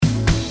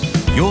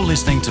You're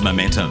listening to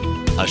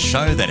Momentum, a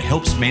show that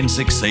helps men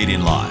succeed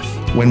in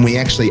life. When we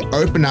actually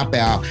open up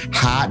our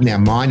heart and our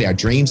mind, our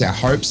dreams, our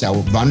hopes, our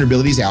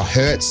vulnerabilities, our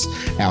hurts,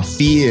 our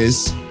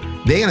fears,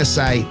 they're going to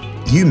say,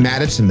 you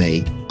matter to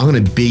me. I'm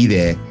going to be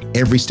there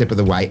every step of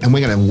the way, and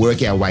we're going to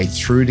work our way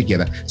through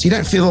together so you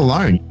don't feel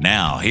alone.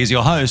 Now, here's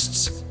your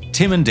hosts,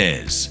 Tim and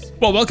Des.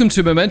 Well, welcome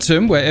to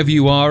Momentum. Wherever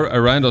you are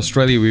around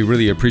Australia, we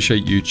really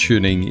appreciate you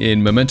tuning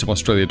in.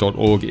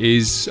 MomentumAustralia.org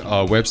is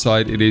our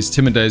website. It is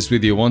Tim and Des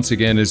with you once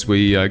again as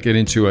we get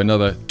into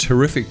another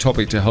terrific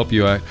topic to help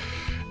you out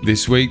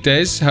this week.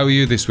 Des, how are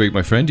you this week,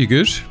 my friend? You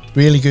good?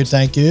 Really good,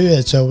 thank you.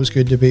 It's always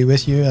good to be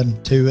with you,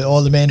 and to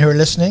all the men who are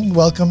listening,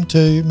 welcome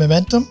to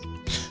Momentum.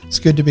 It's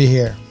good to be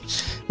here.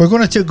 We're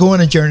going to go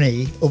on a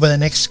journey over the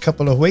next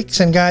couple of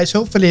weeks, and guys,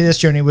 hopefully this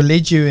journey will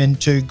lead you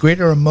into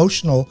greater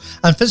emotional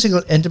and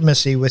physical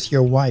intimacy with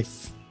your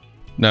wife.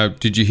 Now,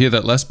 did you hear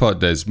that last part,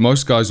 Des?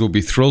 Most guys will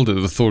be thrilled at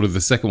the thought of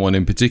the second one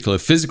in particular,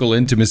 physical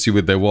intimacy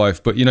with their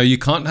wife, but you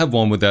can't have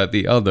one without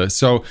the other.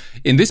 So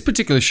in this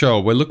particular show,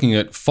 we're looking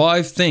at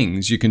 5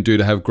 things you can do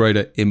to have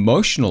greater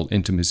emotional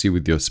intimacy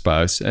with your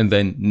spouse, and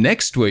then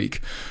next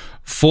week,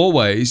 4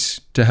 ways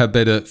to have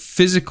better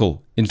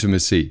physical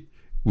intimacy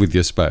with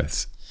your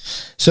spouse.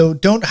 So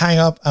don't hang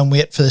up and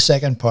wait for the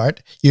second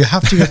part. You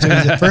have to go through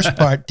the first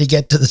part to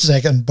get to the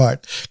second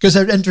part, because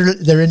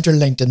they're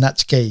interlinked, and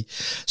that's key.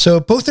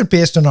 So both are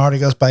based on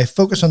articles by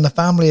Focus on the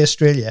Family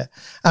Australia,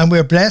 and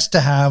we're blessed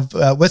to have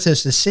with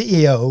us the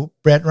CEO,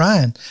 Brett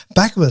Ryan,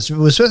 back with us. He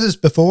was with us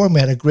before and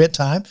we had a great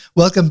time.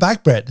 Welcome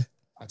back, Brett.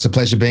 It's a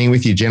pleasure being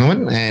with you,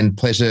 gentlemen, and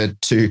pleasure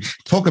to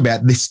talk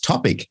about this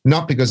topic,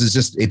 not because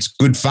it's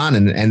good fun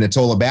and it's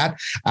all about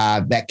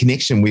that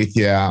connection with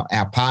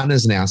our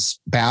partners and our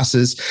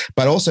spouses,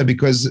 but also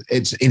because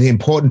it's an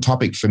important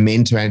topic for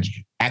men to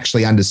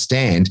actually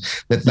understand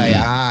that they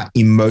are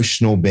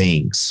emotional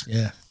beings.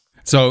 Yeah.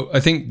 So I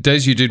think,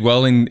 Des, you did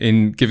well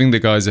in giving the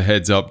guys a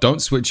heads up.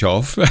 Don't switch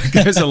off.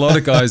 There's a lot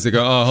of guys that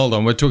go, oh, hold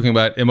on, we're talking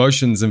about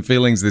emotions and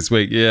feelings this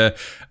week. Yeah,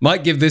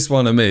 might give this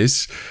one a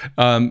miss,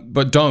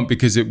 but don't,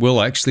 because it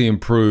will actually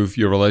improve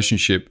your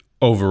relationship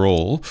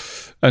overall.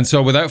 And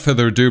so without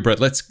further ado, Brett,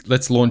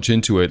 let's launch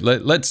into it.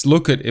 Let's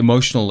look at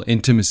emotional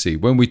intimacy.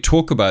 When we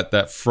talk about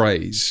that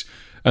phrase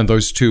and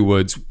those 2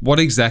 words, what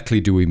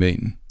exactly do we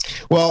mean?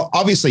 Well,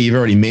 obviously, you've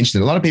already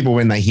mentioned it. A lot of people,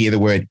 when they hear the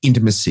word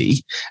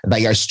intimacy,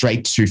 they go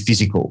straight to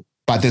physical.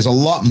 But there's a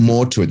lot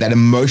more to it, that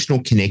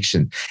emotional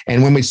connection.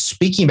 And when we're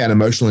speaking about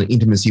emotional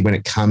intimacy, when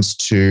it comes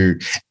to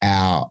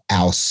our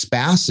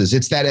spouses,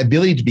 it's that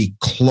ability to be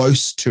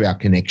close to our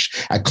connection,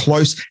 a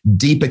close,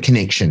 deeper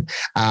connection.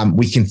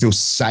 We can feel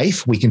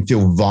safe. We can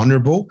feel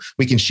vulnerable.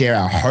 We can share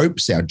our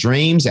hopes, our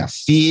dreams, our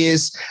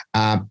fears,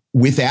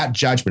 without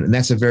judgment. And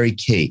that's a very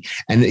key.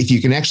 And if you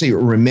can actually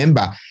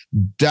remember,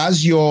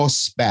 does your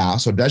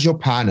spouse or does your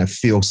partner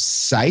feel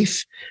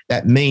safe?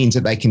 That means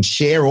that they can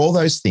share all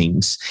those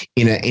things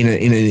in an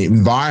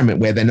environment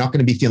where they're not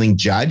going to be feeling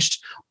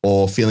judged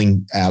or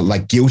feeling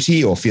like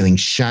guilty or feeling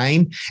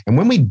shame. And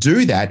when we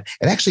do that,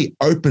 it actually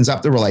opens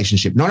up the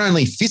relationship, not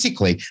only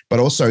physically,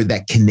 but also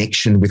that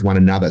connection with one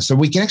another. So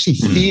we can actually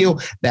feel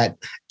that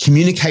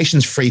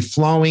communication's free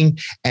flowing,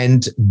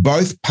 and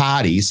both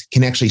parties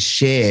can actually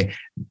share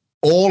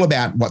all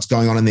about what's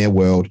going on in their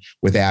world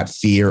without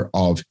fear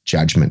of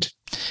judgment.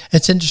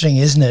 It's interesting,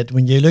 isn't it,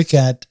 when you look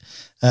at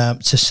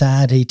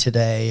society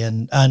today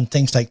and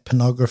things like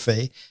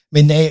pornography. I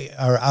mean, they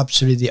are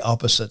absolutely the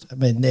opposite. I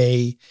mean,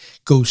 they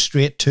go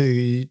straight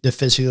to the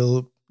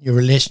physical your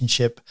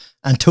relationship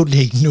and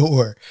totally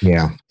ignore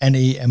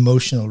any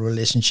emotional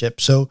relationship.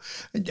 So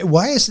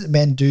why is it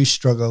men do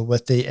struggle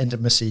with the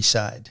intimacy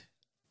side?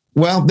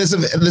 Well,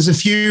 there's a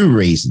few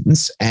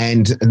reasons,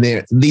 and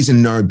these are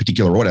no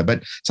particular order,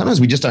 but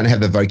sometimes we just don't have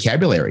the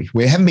vocabulary.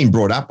 We haven't been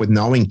brought up with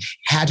knowing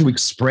how to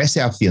express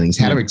our feelings,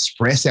 how to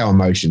express our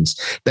emotions,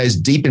 those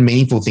deep and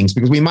meaningful things,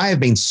 because we may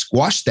have been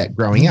squashed that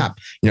growing up.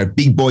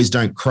 Big boys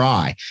don't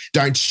cry.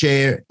 Don't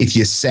share if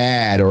you're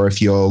sad or if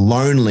you're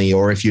lonely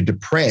or if you're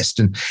depressed.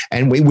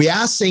 And we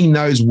are seeing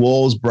those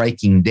walls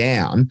breaking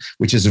down,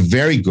 which is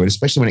very good,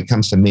 especially when it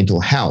comes to mental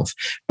health.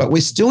 But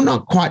we're still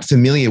not quite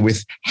familiar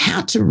with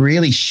how to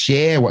really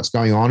share what's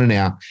going on in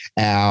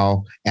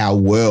our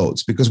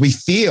worlds, because we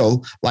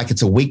feel like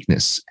it's a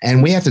weakness,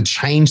 and we have to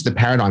change the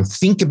paradigm,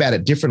 think about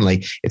it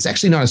differently. It's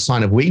actually not a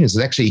sign of weakness.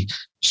 It's actually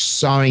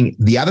showing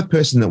the other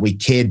person that we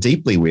care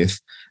deeply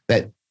with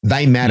that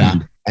they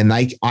matter, and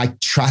I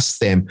trust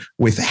them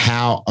with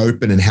how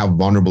open and how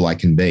vulnerable I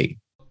can be.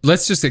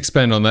 Let's just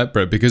expand on that,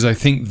 Brett, because I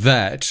think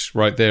that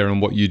right there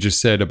and what you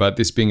just said about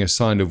this being a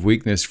sign of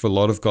weakness for a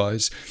lot of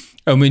guys.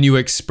 And when you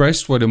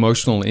expressed what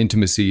emotional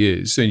intimacy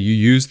is, and you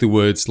use the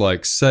words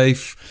like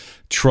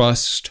safe,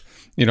 trust,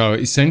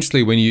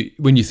 essentially when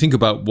you think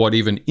about what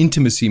even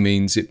intimacy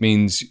means, it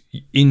means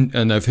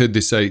and I've heard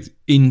this say,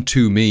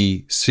 into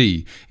me,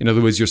 see. In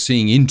other words, you're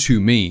seeing into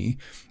me.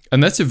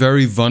 And that's a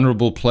very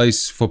vulnerable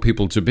place for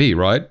people to be,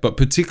 right? But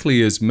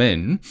particularly as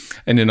men,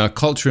 and in our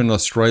culture in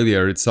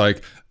Australia, it's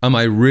like, am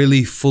I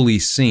really fully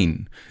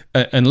seen?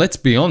 And let's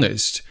be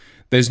honest,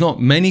 there's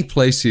not many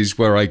places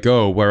where I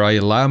go where I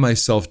allow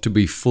myself to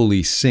be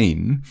fully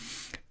seen.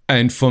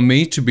 And for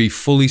me to be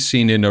fully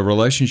seen in a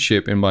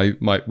relationship in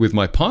with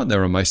my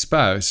partner and my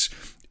spouse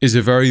is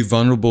a very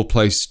vulnerable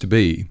place to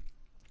be.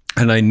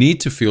 And I need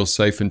to feel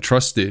safe and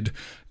trusted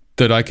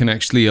that I can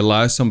actually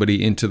allow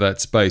somebody into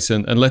that space.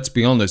 And let's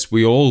be honest,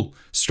 we all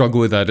struggle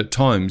with that at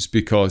times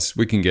because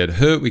we can get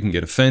hurt, we can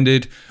get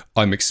offended.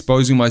 I'm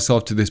exposing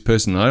myself to this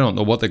person and I don't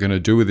know what they're going to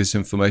do with this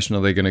information.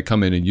 Are they going to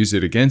come in and use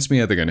it against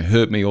me? Are they going to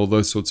hurt me? All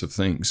those sorts of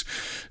things.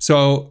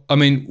 So, I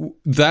mean,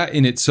 that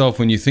in itself,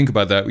 when you think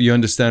about that, you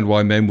understand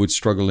why men would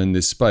struggle in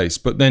this space.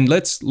 But then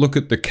let's look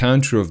at the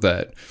counter of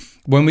that.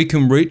 When we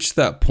can reach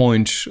that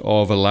point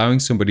of allowing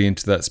somebody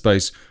into that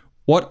space,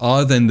 what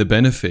are then the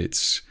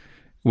benefits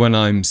when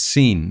I'm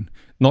seen,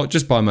 not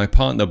just by my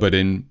partner, but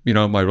in,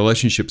 my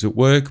relationships at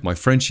work, my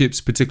friendships,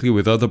 particularly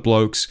with other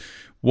blokes?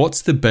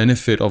 What's the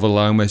benefit of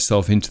allowing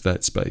myself into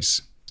that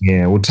space?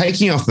 Yeah, well,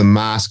 taking off the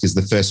mask is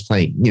the first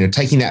thing,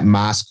 taking that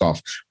mask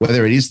off,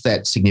 whether it is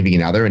that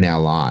significant other in our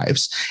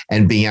lives,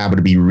 and being able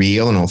to be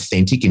real and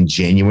authentic and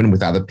genuine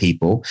with other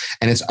people.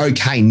 And it's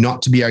okay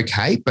not to be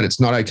okay, but it's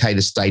not okay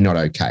to stay not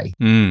okay.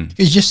 Could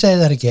you just say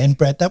that again,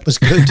 Brett? That was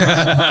good.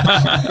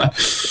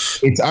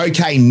 It's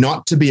okay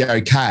not to be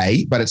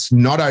okay, but it's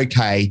not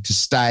okay to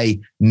stay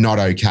not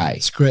okay.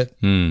 It's great.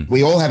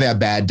 We all have our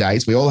bad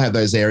days. We all have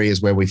those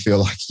areas where we feel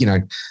like,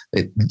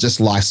 just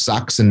life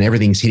sucks and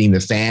everything's hitting the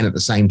fan at the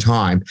same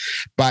time.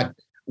 But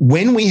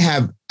when we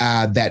have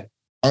that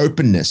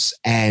openness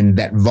and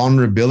that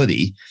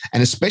vulnerability,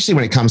 and especially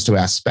when it comes to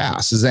our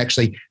spouse, is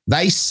actually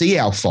they see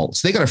our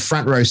faults. They've got a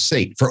front row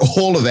seat for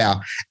all of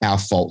our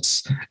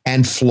faults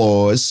and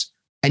flaws,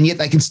 and yet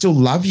they can still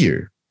love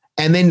you.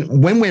 And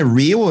then when we're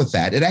real with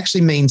that, it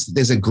actually means that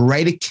there's a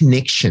greater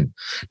connection,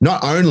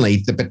 not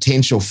only the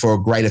potential for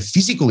a greater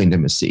physical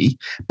intimacy,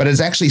 but it's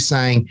actually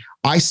saying,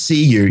 I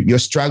see you, you're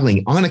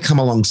struggling. I'm going to come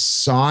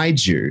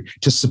alongside you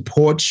to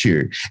support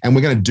you. And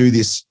we're going to do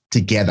this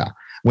together.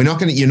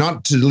 You're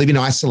not to live in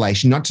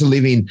isolation, not to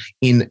live in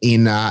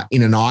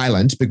an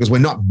island, because we're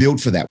not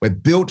built for that. We're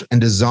built and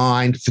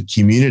designed for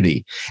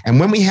community. And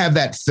when we have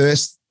that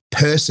first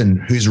person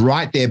who's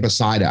right there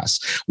beside us,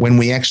 when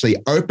we actually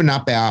open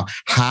up our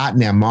heart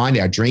and our mind,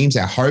 our dreams,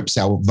 our hopes,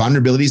 our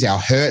vulnerabilities, our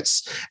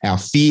hurts, our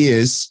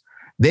fears,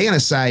 they're going to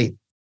say,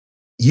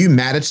 you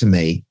matter to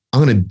me.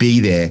 I'm going to be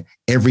there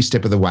every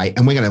step of the way,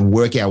 and we're going to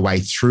work our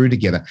way through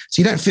together.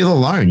 So you don't feel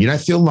alone. You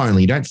don't feel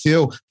lonely. You don't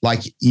feel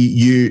like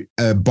you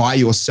by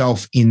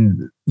yourself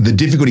in the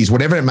difficulties,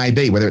 whatever it may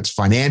be, whether it's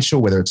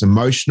financial, whether it's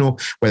emotional,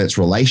 whether it's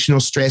relational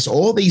stress,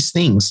 all these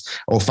things,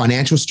 or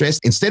financial stress.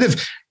 Instead of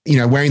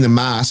wearing the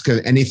mask,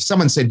 and if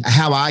someone said,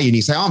 how are you? And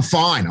you say, oh,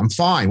 I'm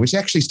fine, which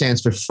actually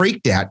stands for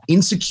freaked out,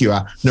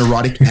 insecure,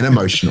 neurotic, and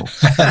emotional.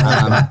 So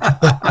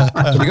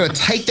we've got to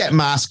take that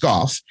mask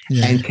off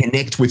and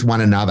connect with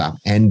one another.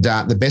 And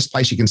the best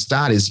place you can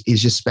start is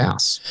your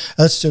spouse.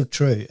 That's so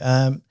true.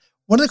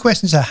 One of the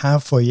questions I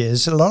have for you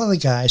is, a lot of the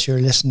guys who are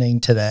listening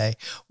today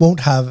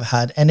won't have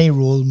had any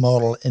role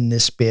model in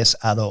this space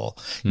at all.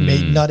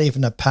 Not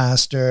even a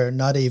pastor,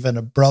 not even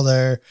a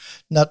brother,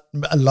 not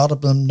a lot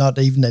of them, not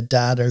even a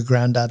dad or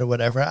granddad or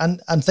whatever.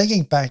 And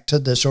thinking back to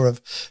the sort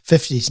of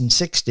 50s and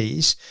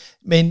 60s,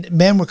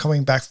 men were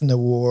coming back from the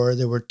war.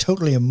 They were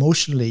totally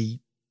emotionally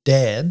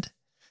dead.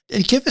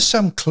 Give us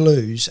some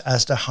clues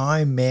as to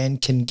how men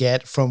can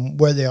get from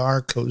where they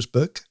are, closed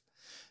book,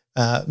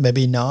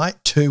 maybe now,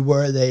 to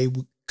where they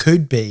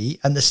could be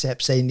and the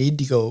steps they need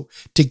to go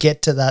to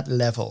get to that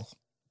level.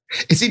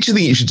 It's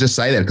interesting you should just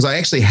say that, because I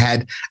actually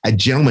had a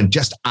gentleman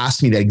just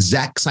ask me that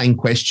exact same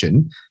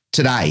question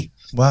today.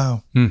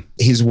 Wow.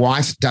 His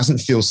wife doesn't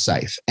feel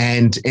safe,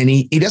 and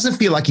he doesn't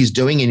feel like he's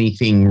doing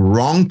anything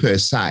wrong per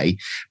se,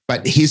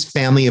 but his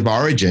family of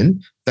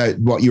origin,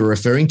 what you're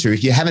referring to,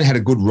 if you haven't had a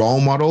good role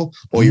model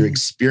or your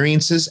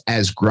experiences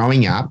as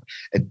growing up,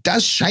 it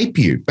does shape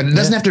you, but it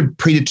doesn't have to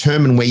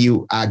predetermine where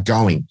you are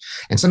going.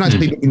 And sometimes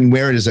people can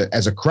wear it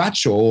as a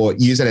crutch or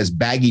use it as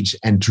baggage,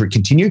 and to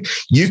continue,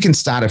 you can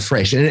start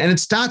afresh. And it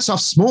starts off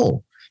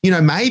small.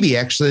 Maybe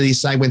actually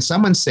say, when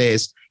someone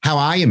says, how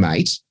are you,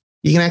 mate?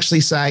 You can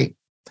actually say,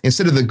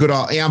 instead of the good,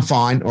 yeah, I'm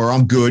fine, or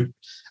I'm good,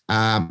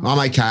 I'm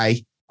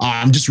okay,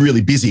 I'm just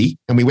really busy,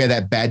 and we wear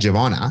that badge of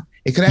honor,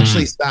 it could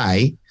actually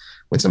say,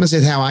 when someone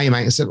says, how are you,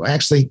 mate? I said, well,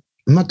 actually,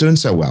 I'm not doing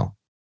so well.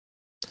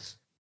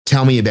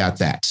 Tell me about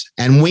that.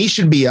 And we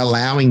should be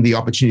allowing the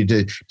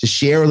opportunity to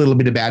share a little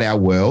bit about our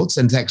worlds,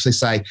 and to actually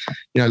say,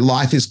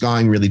 life is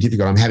going really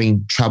difficult. I'm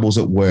having troubles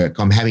at work.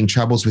 I'm having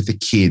troubles with the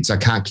kids. I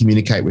can't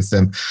communicate with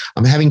them.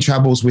 I'm having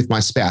troubles with my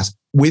spouse.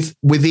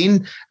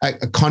 Within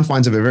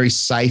confines of a very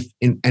safe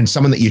and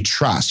someone that you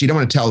trust. You don't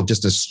want to tell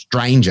just a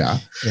stranger.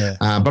 Yeah.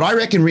 But I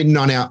reckon written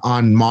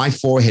on my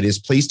forehead is,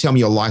 please tell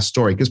me your life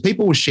story, because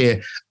people will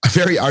share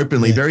very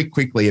openly, very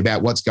quickly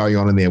about what's going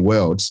on in their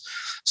worlds.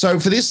 So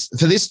for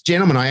this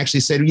gentleman, I actually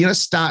said,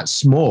 start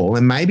small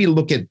and maybe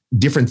look at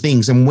different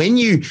things. And when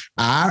you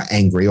are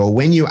angry or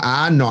when you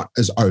are not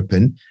as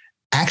open,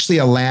 actually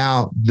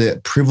allow the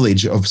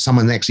privilege of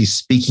someone actually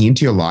speaking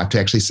into your life to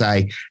actually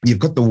say, you've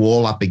got the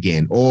wall up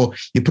again, or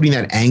you're putting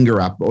that anger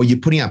up, or you're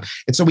putting up.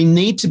 And so we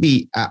need to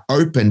be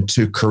open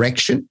to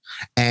correction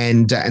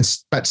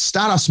but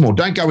start off small.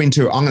 Don't go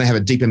into, I'm going to have a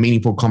deeper,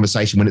 meaningful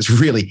conversation when it's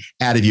really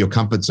out of your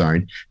comfort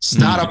zone.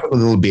 Start off a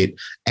little bit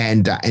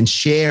and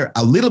share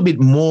a little bit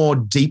more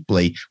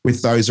deeply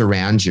with those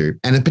around you,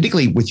 and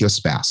particularly with your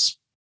spouse.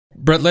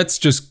 Brett, let's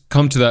just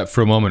come to that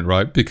for a moment,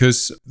 right?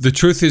 Because the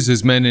truth is,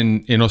 as men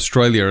in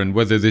Australia, and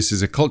whether this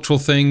is a cultural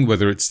thing,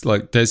 whether it's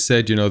like Des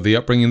said, the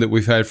upbringing that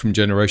we've had from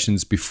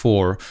generations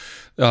before,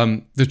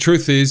 the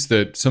truth is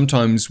that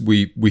sometimes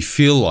we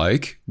feel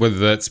like, whether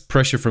that's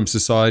pressure from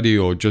society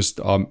or just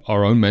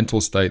our own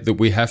mental state, that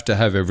we have to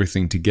have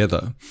everything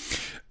together.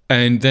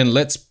 And then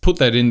let's put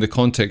that in the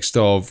context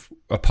of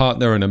a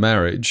partner and a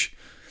marriage.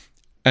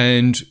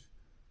 And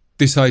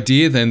this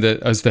idea then that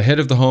as the head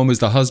of the home, as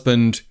the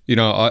husband,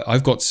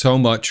 I've got so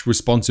much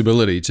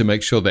responsibility to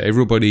make sure that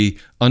everybody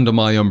under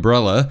my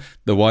umbrella,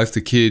 the wife, the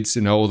kids,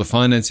 all the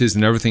finances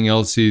and everything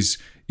else is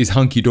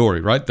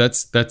hunky-dory, right?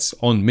 That's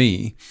on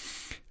me.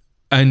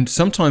 And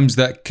sometimes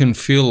that can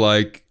feel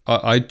like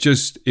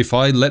if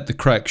I let the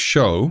cracks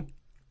show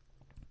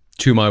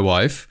to my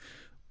wife,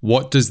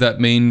 what does that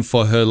mean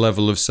for her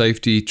level of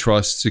safety,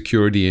 trust,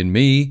 security in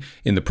me,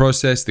 in the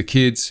process, the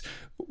kids?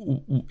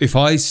 If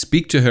I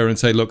speak to her and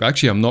say, look,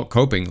 actually, I'm not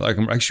coping, like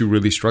I'm actually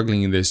really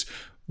struggling in this,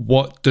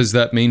 what does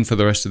that mean for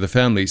the rest of the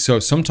family? So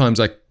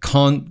sometimes I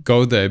can't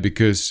go there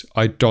because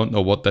I don't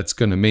know what that's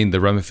going to mean, the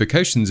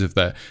ramifications of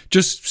that.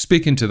 Just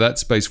speak into that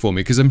space for me,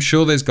 because I'm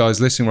sure there's guys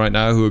listening right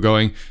now who are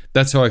going,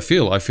 that's how I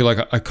feel. I feel like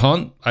I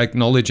can't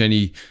acknowledge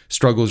any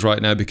struggles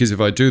right now, because if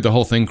I do, the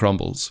whole thing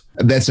crumbles.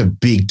 That's a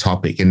big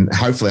topic, and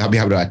hopefully I'll be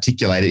able to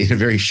articulate it in a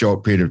very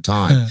short period of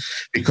time.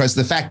 Because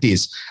the fact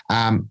is,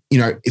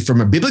 if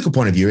from a biblical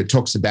point of view, it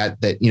talks about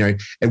that,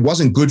 it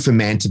wasn't good for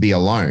man to be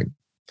alone.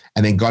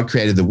 And then God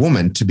created the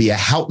woman to be a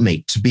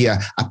helpmeet, to be a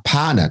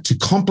partner, to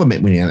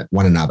complement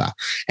one another.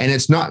 And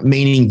it's not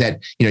meaning that,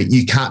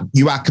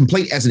 you are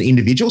complete as an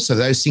individual. So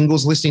those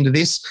singles listening to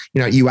this,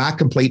 you are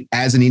complete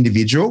as an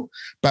individual.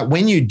 But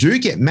when you do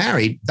get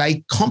married,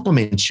 they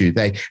complement you.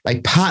 They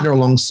partner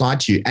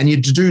alongside you, and you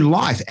do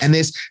life. And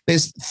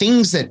there's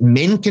things that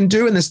men can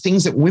do, and there's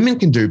things that women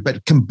can do,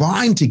 but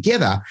combined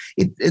together,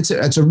 it's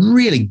a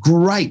really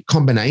great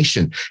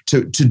combination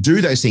to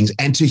do those things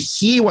and to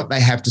hear what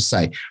they have to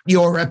say.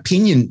 Your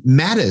opinion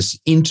matters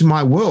into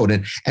my world,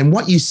 and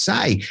what you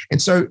say.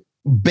 And so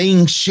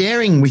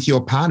sharing with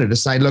your partner to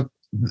say, look,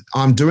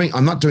 I'm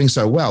not doing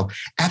so well,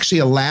 actually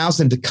allows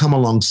them to come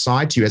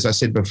alongside you, as I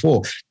said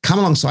before, come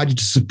alongside you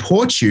to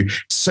support you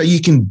so you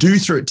can do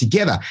through it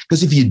together.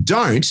 Because if you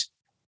don't,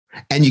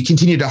 and you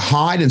continue to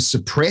hide and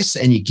suppress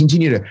and you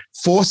continue to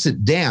force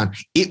it down,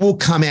 it will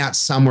come out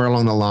somewhere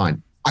along the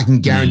line. I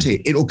can guarantee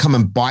it. It'll come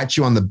and bite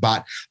you on the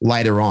butt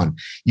later on.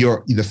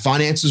 The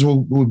finances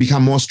will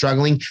become more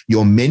struggling.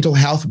 Your mental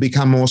health will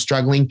become more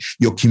struggling.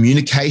 Your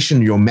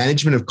communication, your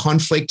management of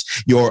conflict,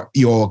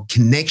 your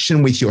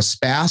connection with your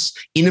spouse,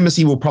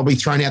 intimacy will probably be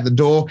thrown out the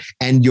door,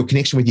 and your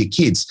connection with your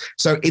kids.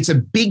 So it's a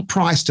big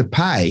price to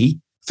pay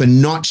for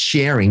not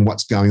sharing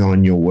what's going on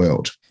in your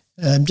world.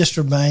 I'm just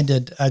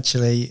reminded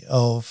actually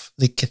of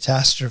the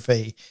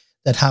catastrophe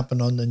that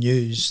happened on the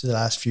news the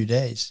last few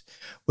days,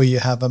 where you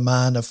have a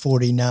man of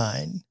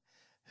 49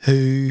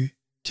 who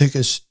took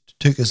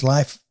his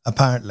life,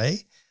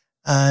 apparently,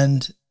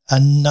 and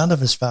none of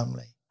his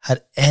family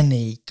had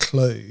any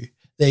clue.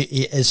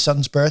 His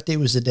son's birthday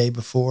was the day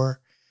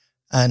before,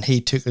 and he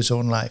took his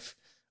own life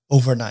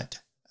overnight.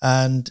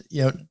 And,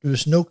 there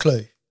was no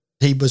clue.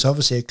 He was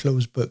obviously a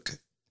closed book.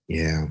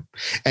 Yeah.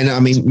 And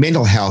I mean,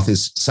 mental health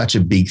is such a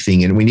big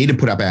thing, and we need to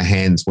put up our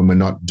hands when we're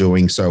not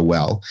doing so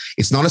well.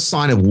 It's not a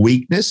sign of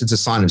weakness. It's a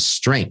sign of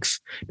strength,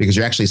 because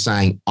you're actually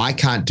saying, I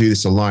can't do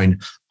this alone.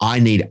 I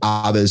need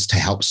others to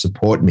help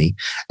support me.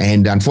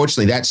 And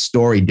unfortunately, that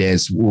story,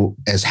 Des,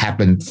 has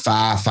happened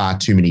far, far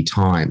too many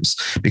times,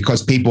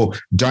 because people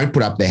don't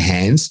put up their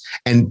hands,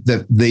 and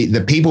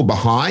the people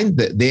behind,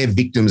 their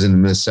victims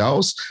in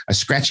themselves, are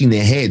scratching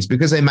their heads,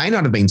 because there may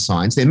not have been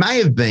signs. There may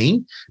have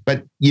been,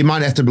 but you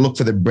might have to look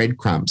for the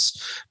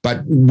breadcrumbs.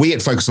 But we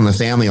at Focus on the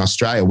Family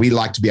Australia, we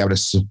like to be able to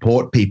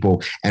support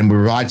people and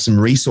provide some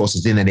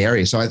resources in that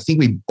area. So I think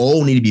we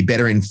all need to be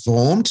better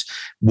informed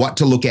what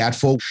to look out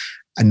for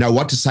and know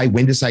what to say,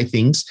 when to say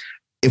things.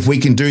 If we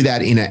can do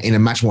that in a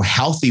much more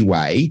healthy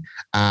way,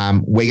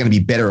 we're going to be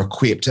better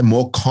equipped and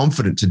more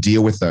confident to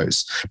deal with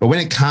those. But when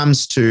it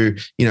comes to,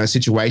 a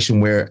situation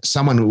where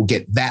someone will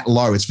get that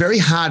low, it's very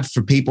hard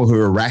for people who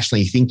are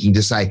rationally thinking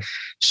to say,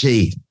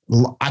 gee,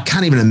 I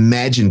can't even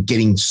imagine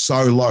getting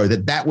so low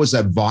that was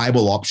a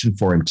viable option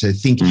for him to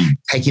think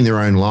taking their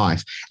own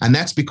life. And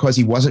that's because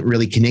he wasn't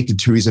really connected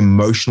to his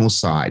emotional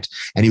side.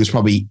 And he was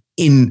probably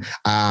in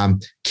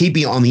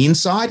keeping it on the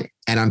inside.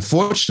 And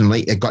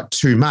unfortunately, it got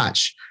too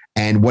much.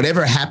 And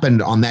whatever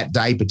happened on that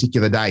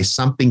particular day,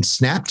 something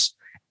snapped,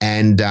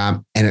 And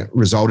it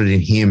resulted in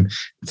him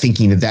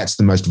thinking that that's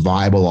the most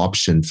viable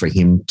option for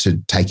him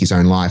to take his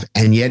own life.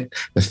 And yet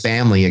the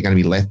family are going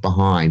to be left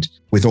behind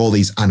with all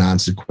these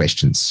unanswered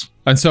questions.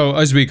 And so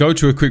as we go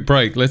to a quick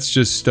break, let's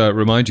just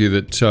remind you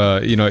that,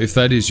 if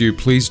that is you,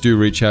 please do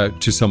reach out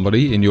to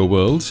somebody in your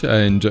world.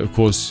 And of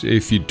course,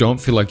 if you don't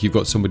feel like you've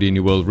got somebody in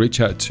your world,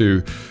 reach out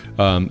to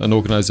an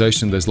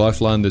organization. There's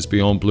Lifeline, there's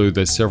Beyond Blue,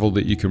 there's several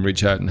that you can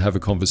reach out and have a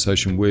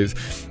conversation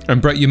with.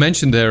 And Brett, you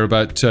mentioned there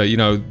about,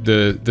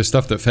 the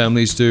stuff that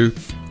families do.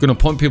 I'm going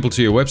to point people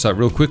to your website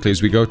real quickly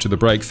as we go to the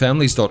break,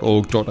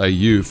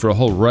 families.org.au, for a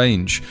whole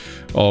range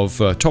of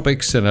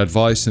topics and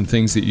advice and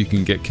things that you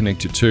can get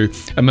connected to.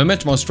 And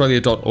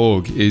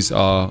MomentumAustralia.org is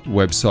our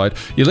website.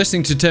 You're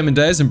listening to Tim and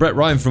Des and Brett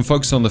Ryan from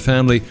Focus on the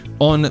Family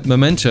on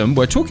Momentum.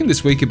 We're talking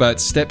this week about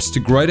steps to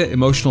greater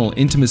emotional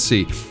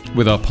intimacy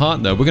with our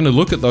partner. We're going to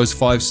look at those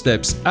 5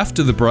 steps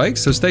after the break,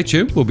 so stay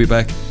tuned. We'll be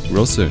back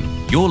real soon.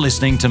 You're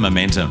listening to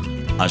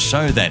Momentum, a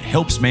show that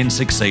helps men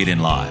succeed in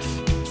life.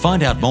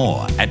 Find out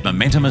more at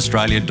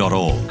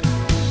MomentumAustralia.org.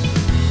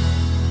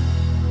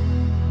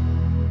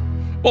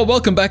 Well,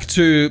 welcome back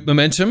to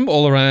Momentum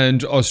all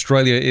around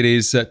Australia. It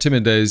is Tim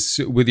and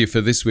Des with you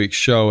for this week's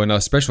show, and our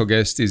special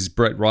guest is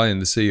Brett Ryan,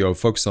 the CEO of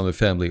Focus on the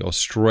Family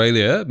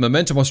Australia.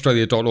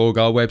 MomentumAustralia.org,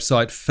 our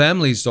website,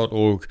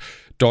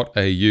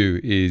 families.org.au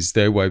is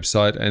their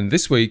website, and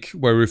this week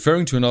we're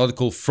referring to an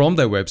article from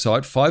their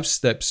website, 5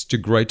 Steps to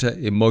Greater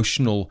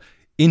Emotional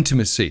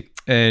Intimacy.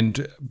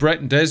 And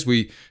Brett and Des,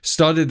 we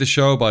started the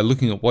show by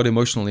looking at what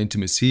emotional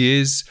intimacy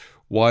is,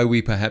 why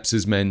we perhaps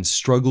as men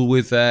struggle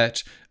with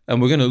that.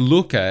 And we're going to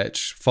look at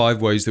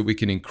 5 ways that we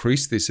can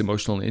increase this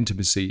emotional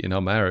intimacy in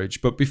our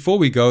marriage. But before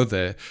we go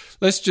there,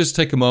 let's just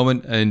take a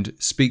moment and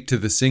speak to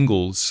the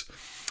singles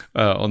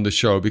on the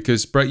show.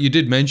 Because, Brett, you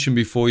did mention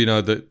before,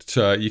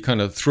 that you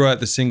kind of threw out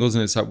the singles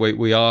and it's like, wait,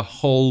 we are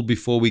whole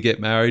before we get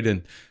married.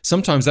 And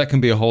sometimes that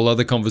can be a whole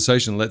other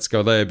conversation. Let's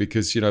go there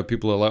because,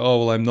 people are like,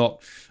 oh, well,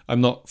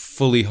 I'm not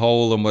fully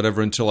whole and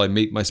whatever until I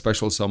meet my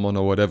special someone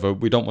or whatever.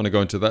 We don't want to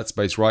go into that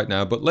space right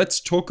now. But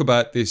let's talk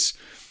about this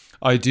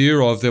idea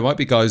of, there might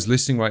be guys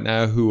listening right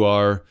now who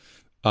are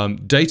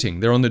dating.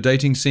 They're on the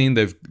dating scene.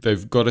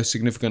 They've got a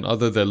significant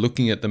other. They're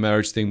looking at the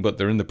marriage thing, but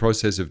they're in the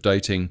process of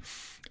dating.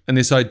 And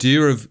this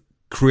idea of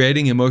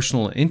creating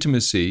emotional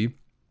intimacy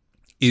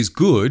is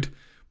good.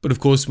 But of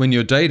course, when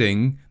you're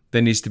dating,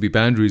 there needs to be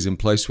boundaries in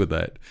place with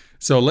that.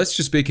 So let's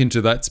just speak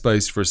into that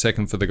space for a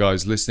second for the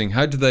guys listening.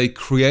 How do they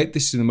create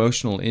this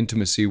emotional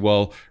intimacy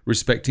while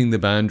respecting the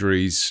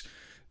boundaries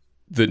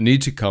that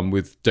need to come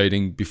with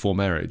dating before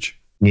marriage?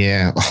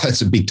 Yeah,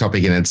 that's a big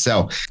topic in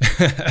itself.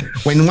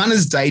 When one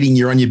is dating,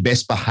 you're on your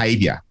best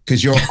behavior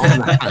because you're on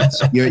the hunt.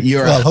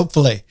 You're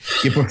hopefully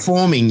you're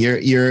performing.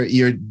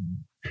 You're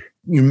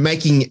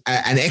making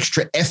an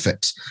extra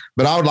effort.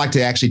 But I would like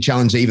to actually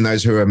challenge even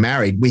those who are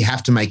married. We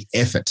have to make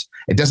effort.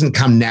 It doesn't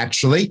come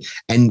naturally.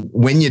 And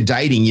when you're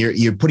dating,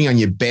 you're putting on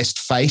your best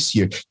face.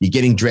 You're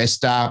getting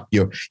dressed up.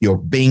 You're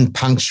being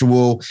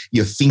punctual.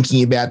 You're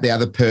thinking about the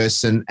other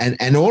person,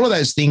 and all of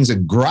those things are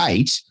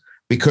great.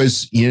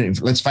 Because,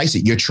 let's face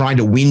it, you're trying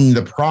to win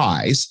the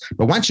prize.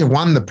 But once you've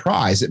won the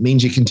prize, it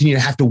means you continue to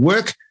have to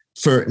work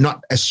for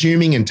not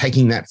assuming and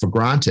taking that for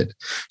granted.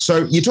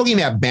 So you're talking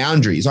about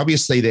boundaries.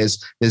 Obviously,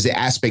 there's the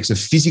aspects of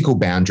physical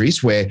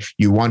boundaries where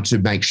you want to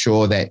make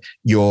sure that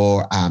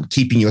you're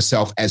keeping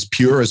yourself as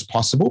pure as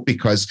possible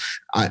because,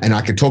 and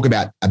I could talk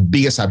about a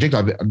bigger subject.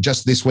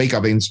 Just this week,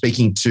 I've been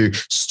speaking to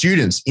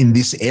students in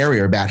this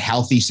area about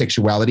healthy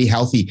sexuality,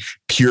 healthy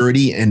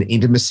purity and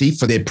intimacy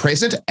for their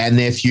present and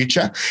their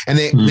future. And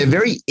they're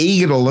very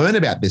eager to learn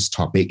about this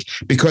topic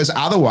because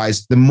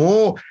otherwise, the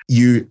more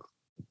you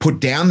put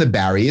down the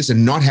barriers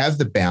and not have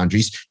the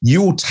boundaries,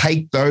 you will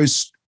take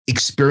those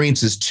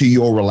experiences to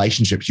your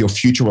relationships, your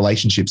future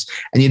relationships,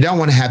 and you don't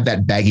want to have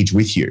that baggage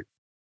with you.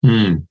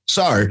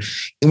 So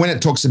when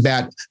it talks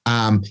about,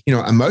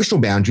 emotional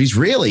boundaries,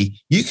 really,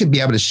 you could be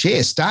able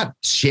to start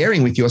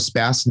sharing with your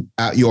spouse,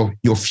 your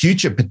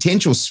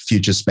potential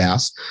future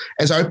spouse,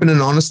 as open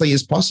and honestly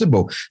as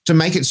possible to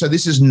make it so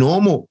this is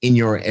normal in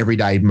your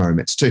everyday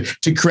moments,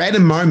 to create a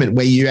moment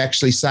where you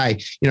actually say,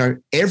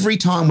 every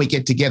time we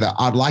get together,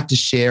 I'd like to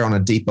share on a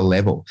deeper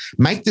level.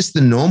 Make this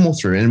the normal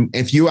through. And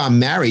if you are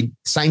married,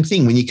 same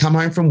thing. When you come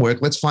home from work,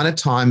 let's find a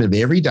time of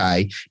every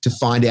day to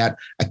find out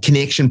a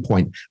connection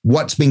point.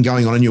 What's been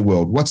going on in your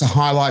world? What's a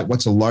highlight?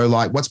 What's a low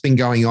light? What's been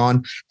going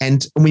on?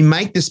 And we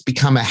make this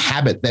become a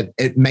habit that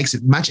it makes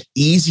it much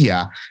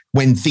easier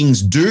when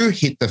things do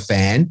hit the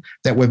fan,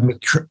 that we've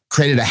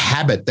created a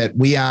habit that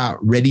we are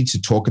ready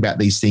to talk about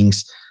these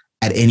things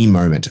at any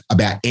moment,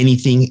 about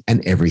anything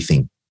and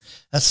everything.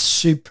 That's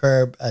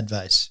superb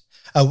advice.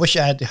 I wish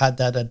I had had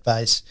that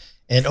advice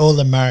in all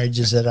the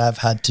marriages that I've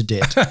had to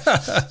date.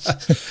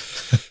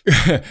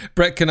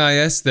 Brett, can I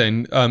ask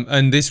then,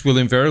 and this will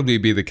invariably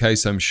be the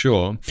case, I'm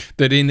sure,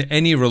 that in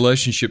any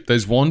relationship,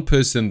 there's one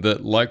person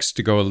that likes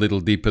to go a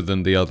little deeper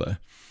than the other.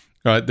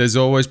 Right? There's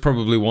always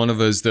probably one of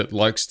us that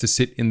likes to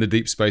sit in the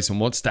deep space and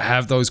wants to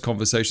have those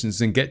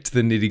conversations and get to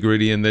the nitty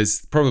gritty. And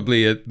there's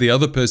probably the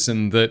other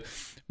person that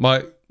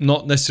might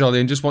not necessarily,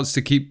 and just wants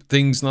to keep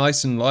things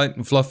nice and light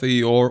and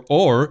fluffy,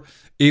 or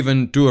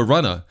even do a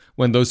runner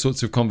when those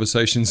sorts of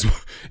conversations,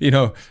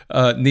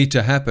 need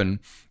to happen.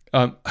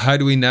 How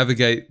do we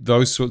navigate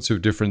those sorts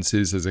of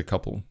differences as a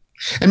couple?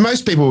 And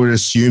most people would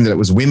assume that it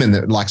was women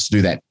that likes to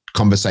do that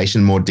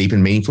conversation more deep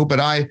and meaningful, but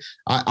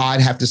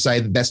I'd have to say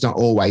that that's not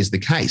always the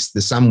case.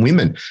 There's some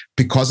women,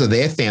 because of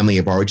their family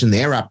of origin,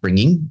 their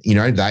upbringing,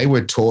 they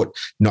were taught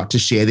not to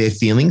share their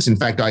feelings. In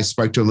fact, I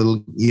spoke to a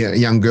little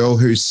young girl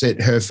who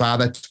said her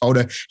father told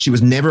her she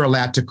was never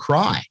allowed to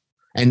cry.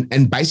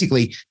 And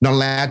basically not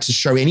allowed to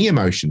show any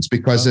emotions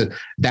because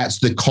that's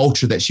the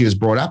culture that she was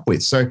brought up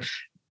with. So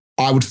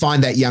I would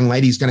find that young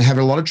lady is going to have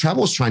a lot of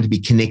troubles trying to be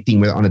connecting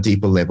with it on a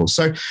deeper level.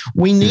 So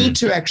we need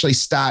to actually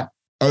start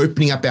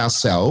opening up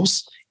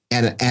ourselves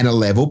at a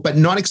level, but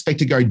not expect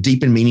to go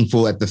deep and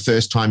meaningful at the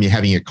first time you're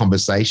having a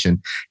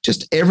conversation.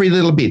 Just every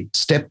little bit,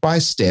 step by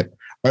step,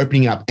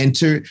 opening up. And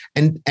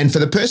for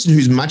the person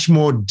who's much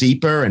more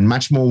deeper and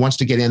much more wants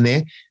to get in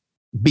there,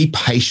 be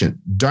patient.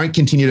 Don't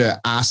continue to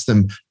ask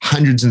them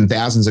hundreds and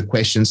thousands of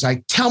questions.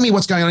 Like, tell me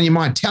what's going on in your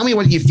mind. Tell me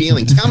what you're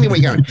feeling. Tell me what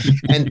you're going.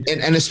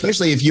 And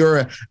especially if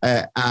you're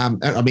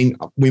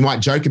we might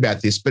joke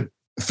about this, but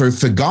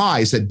for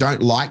guys that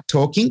don't like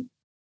talking,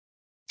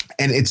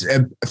 and it's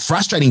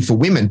frustrating for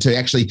women to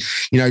actually,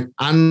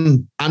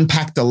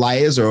 unpack the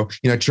layers or,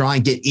 try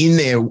and get in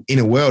their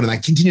inner world, and they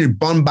continue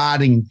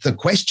bombarding the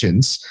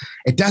questions.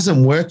 It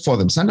doesn't work for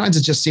them. Sometimes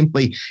it's just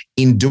simply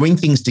in doing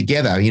things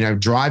together,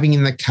 driving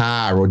in the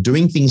car or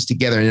doing things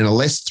together in a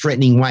less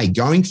threatening way,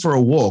 going for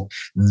a walk,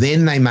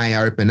 then they may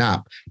open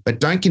up. But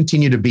don't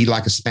continue to be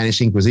like a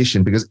Spanish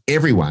Inquisition, because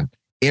everyone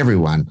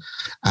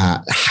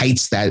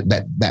hates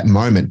that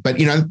moment. But,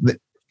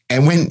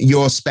 and when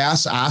your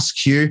spouse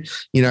asks you,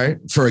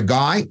 for a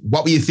guy,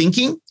 what were you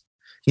thinking?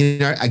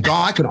 A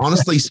guy could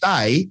honestly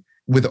say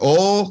with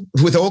all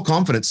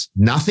confidence,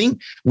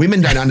 nothing. Women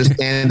don't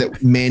understand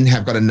that men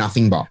have got a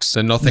nothing box.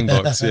 The nothing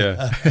box,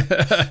 yeah.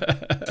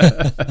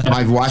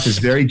 My wife is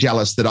very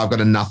jealous that I've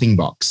got a nothing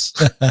box.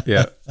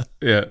 Yeah.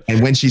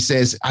 And when she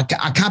says, I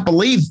can't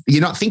believe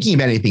you're not thinking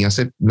about anything, I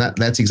said,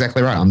 that's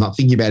exactly right. I'm not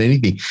thinking about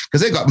anything,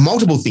 because they've got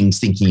multiple things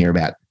thinking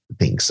about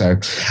things. So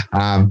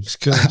I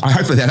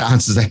hope that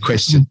answers that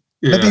question.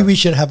 Yeah. Maybe we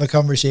should have a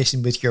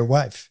conversation with your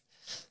wife.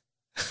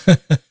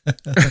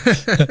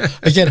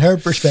 I get her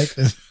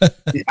perspective.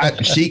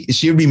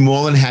 She would be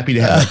more than happy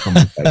to have that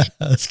conversation.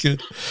 That's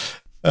good.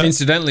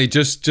 Incidentally,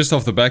 just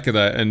off the back of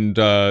that, and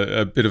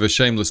a bit of a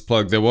shameless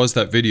plug, there was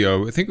that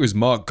video, I think it was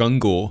Mark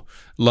Gungor,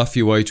 Luff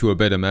Your Way to a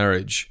Better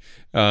Marriage,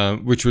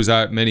 which was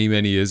out many,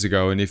 many years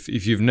ago. And if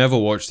you've never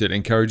watched it, I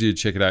encourage you to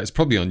check it out. It's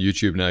probably on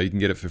YouTube now. You can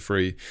get it for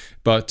free.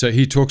 But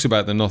he talks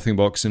about the nothing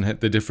box and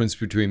the difference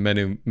between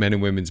men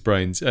and women's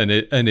brains. And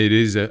it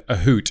is a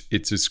hoot.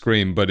 It's a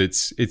scream. But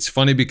it's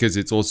funny because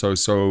it's also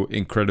so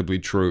incredibly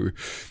true.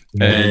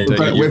 And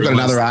we've got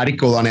another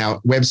article on our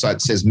website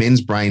that says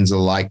men's brains are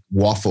like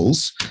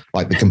waffles,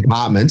 like the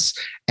compartments,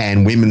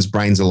 and women's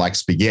brains are like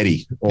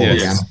spaghetti all around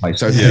the place.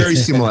 So it's very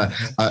similar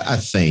a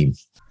theme.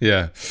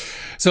 Yeah.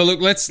 So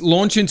look, let's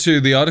launch into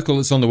the article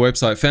that's on the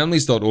website,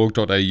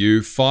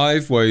 families.org.au,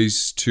 5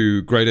 ways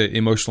to greater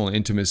emotional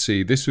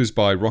intimacy. This was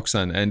by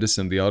Roxanne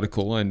Anderson, the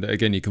article. And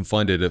again, you can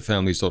find it at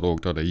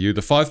families.org.au.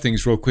 The 5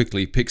 things real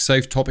quickly: pick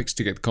safe topics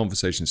to get the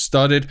conversation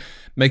started.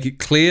 Make it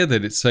clear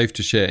that it's safe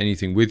to share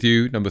anything with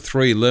you. Number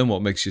 3, learn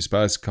what makes your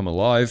spouse come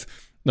alive.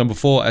 Number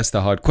 4, ask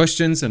the hard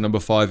questions. And number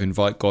 5,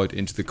 invite God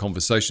into the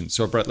conversation.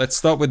 So, Brett, let's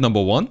start with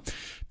number 1.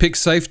 Pick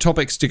safe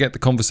topics to get the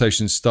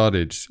conversation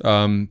started.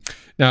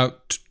 Now,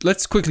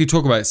 let's quickly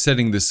talk about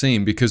setting the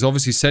scene, because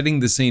obviously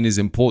setting the scene is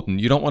important.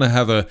 You don't want to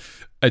have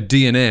a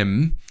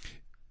D&M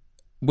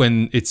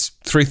when it's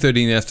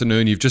 3:30 in the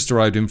afternoon, you've just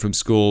arrived in from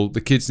school, the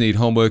kids need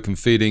homework and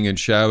feeding and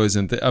showers.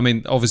 And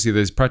obviously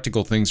there's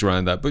practical things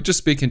around that, but just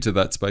speak into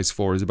that space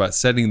for is about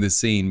setting the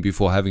scene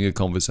before having a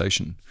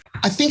conversation.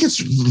 I think it's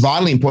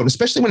vitally important,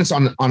 especially when it's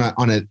on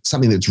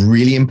something that's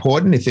really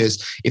important. If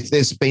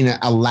there's been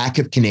a lack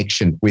of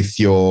connection with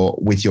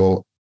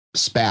your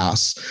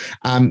spouse,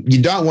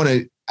 you don't want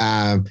to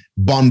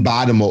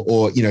bombard them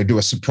or do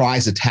a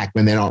surprise attack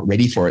when they're not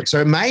ready for it.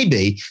 So it may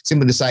be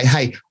simply to say,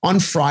 hey, on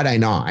Friday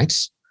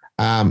night,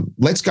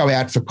 let's go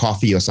out for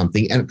coffee or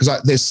something. And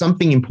because there's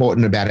something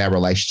important about our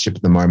relationship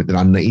at the moment that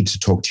I need to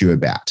talk to you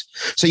about.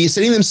 So you're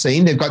setting them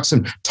scene. They've got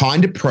some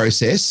time to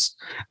process.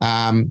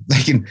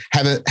 They can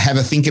have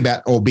a think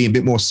about or be a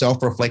bit more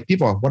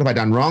self-reflective, or what have I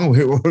done wrong?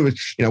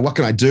 What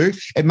can I do?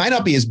 It may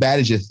not be as bad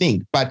as you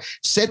think, but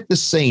set the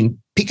scene.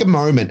 Pick a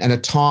moment and a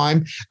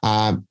time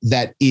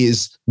that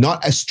is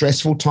not a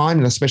stressful time,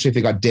 and especially if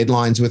you've got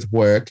deadlines with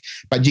work,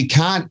 but you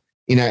can't,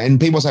 and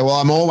people say, well,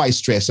 I'm always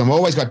stressed. I've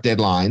always got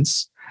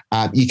deadlines.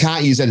 You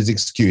can't use that as an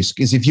excuse,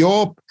 because if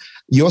your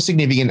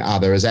significant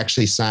other is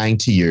actually saying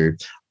to you,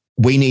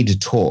 we need to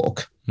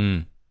talk,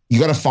 you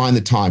got to find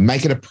the time,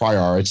 make it a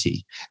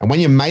priority. And when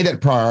you made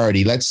it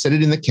priority, let's set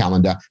it in the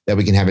calendar that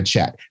we can have a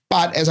chat.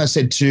 But as I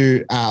said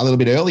to a little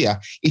bit earlier,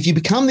 if you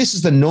become this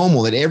as the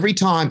normal, that every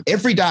time,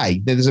 every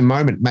day, there's a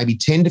moment, maybe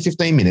 10 to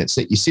 15 minutes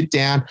that you sit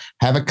down,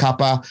 have a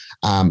cuppa,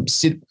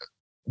 sit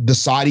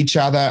beside each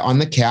other on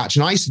the couch.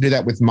 And I used to do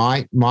that with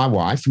my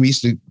wife. We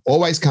used to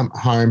always come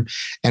home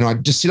and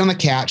I'd just sit on the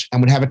couch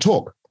and would have a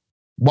talk.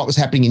 What was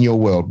happening in your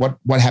world?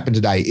 What happened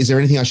today? Is there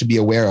anything I should be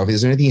aware of?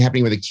 Is there anything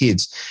happening with the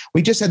kids?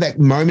 We just had that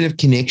moment of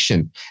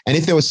connection. And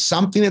if there was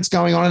something that's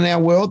going on in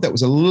our world that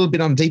was a little bit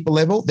on a deeper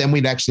level, then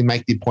we'd actually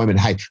make the appointment.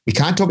 Hey, we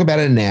can't talk about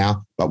it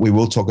now, but we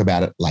will talk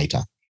about it later.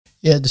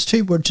 Yeah, there's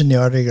 2 words in the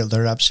article that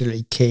are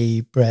absolutely key,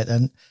 Brett,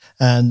 and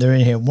they're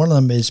in here. One of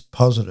them is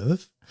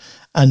positive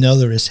and the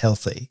other is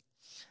healthy.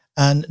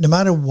 And no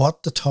matter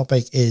what the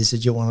topic is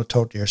that you want to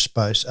talk to your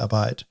spouse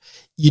about,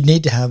 you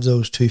need to have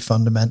those 2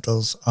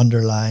 fundamentals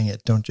underlying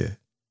it, don't you?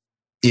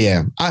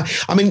 Yeah.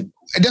 I mean,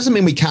 it doesn't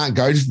mean we can't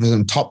go for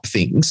some top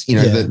things,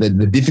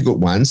 the difficult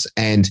ones,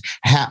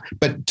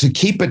 but to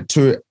keep it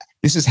to,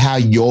 this is how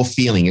you're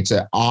feeling. It's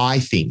an I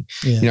thing.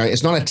 Yeah.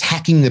 It's not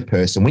attacking the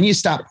person. When you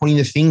start pointing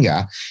the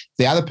finger,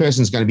 the other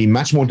person's going to be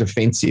much more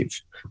defensive.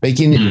 But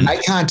they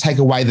can't take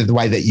away the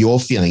way that you're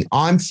feeling.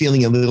 I'm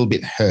feeling a little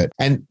bit hurt.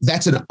 And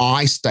that's an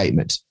I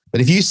statement.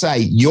 But if you say,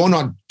 you're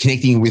not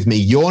connecting with me,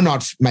 you're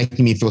not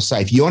making me feel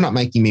safe, you're not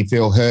making me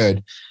feel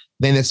heard,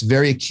 then that's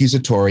very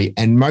accusatory.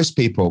 And most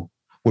people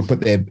would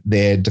put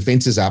their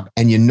defenses up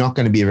and you're not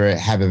going to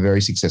have a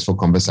very successful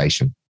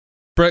conversation.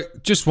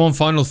 Brett, just one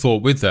final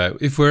thought with that.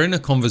 If we're in a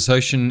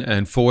conversation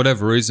and for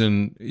whatever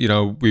reason,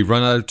 we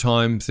run out of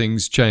time,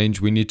 things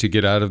change, we need to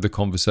get out of the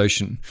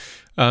conversation.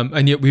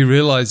 And yet we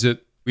realize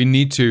that we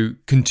need to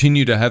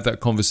continue to have that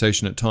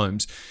conversation at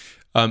times.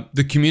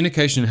 The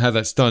communication and how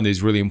that's done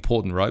is really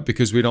important, right?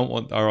 Because we don't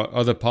want our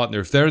other partner,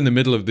 if they're in the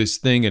middle of this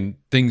thing and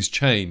things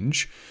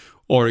change,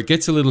 or it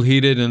gets a little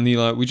heated and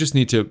you're like,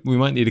 we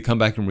might need to come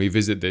back and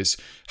revisit this.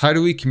 How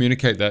do we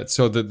communicate that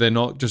so that they're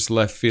not just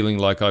left feeling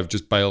like I've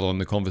just bailed on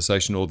the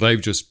conversation or they've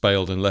just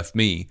bailed and left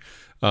me,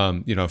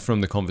 from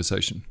the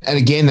conversation? And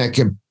again, that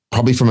could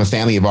probably from a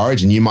family of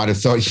origin, you might have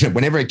thought,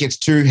 whenever it gets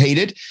too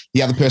heated,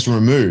 the other person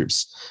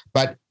removes.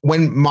 But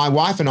when my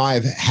wife and I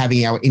are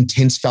having our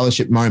intense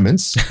fellowship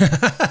moments,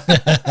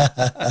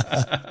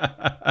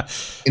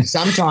 and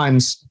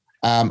sometimes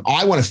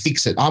I want to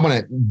fix it. I want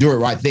to do it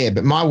right there.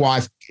 But my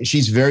wife,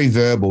 she's very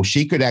verbal.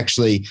 She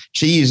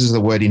uses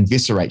the word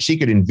eviscerate. She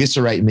could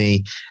eviscerate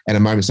me at a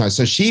moment's notice.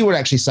 So she would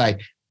actually say,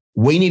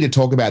 we need to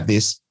talk about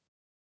this.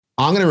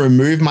 I'm going to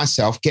remove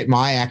myself, get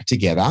my act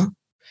together,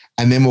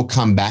 and then we'll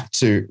come back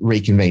to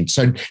reconvene.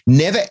 So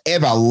never,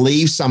 ever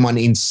leave someone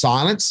in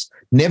silence.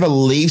 Never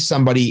leave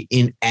somebody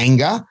in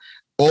anger.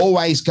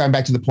 Always going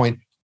back to the point,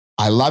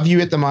 I love you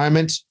at the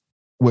moment.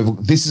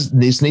 This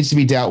needs to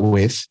be dealt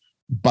with,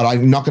 but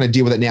I'm not going to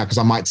deal with it now because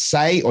I might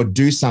say or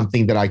do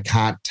something that I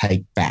can't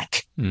take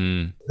back.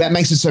 That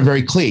makes it so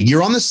very clear.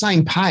 You're on the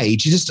same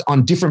page. You're just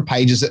on different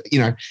pages.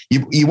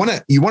 You want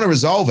to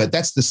resolve it.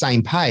 That's the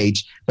same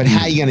page, but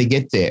how are you going to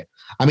get there?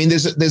 I mean,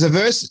 there's a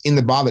verse in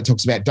the Bible that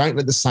talks about don't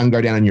let the sun go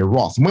down on your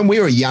wrath. And when we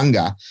were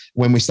younger,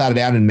 when we started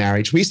out in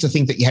marriage, we used to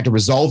think that you had to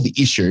resolve the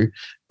issue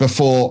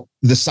before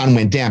the sun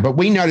went down. But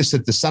we noticed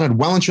that the sun had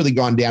well and truly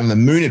gone down and the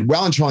moon had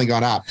well and truly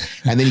gone up.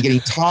 And then you're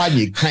getting tired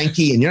and you're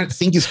cranky and you don't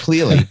think as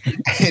clearly.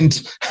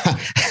 And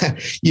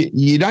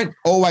you don't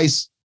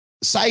always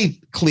say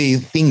clear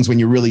things when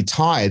you're really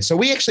tired. So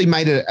we actually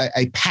made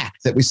a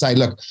pact that we say,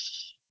 look,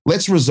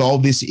 let's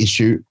resolve this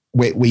issue.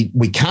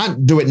 We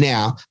can't do it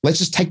now. Let's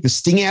just take the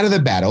sting out of the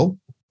battle.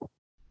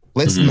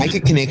 Let's make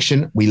a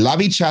connection. We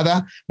love each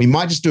other. We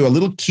might just do a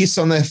little kiss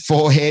on the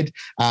forehead,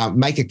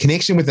 make a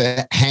connection with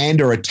a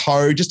hand or a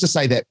toe just to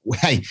say that,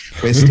 hey,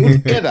 we're still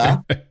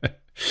together,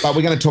 but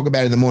we're going to talk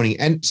about it in the morning.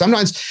 And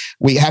sometimes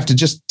we have to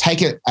just take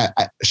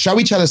show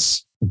each other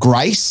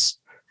grace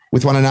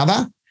with one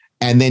another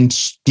and then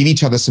give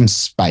each other some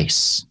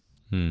space.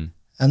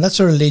 And that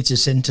sort of leads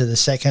us into the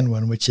second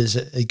one, which is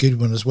a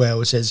good one as well.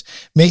 It says,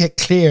 make it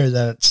clear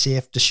that it's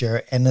safe to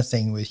share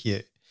anything with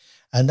you.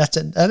 And that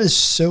is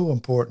so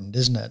important,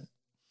 isn't it?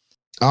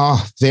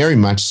 Oh, very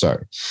much so.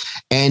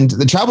 And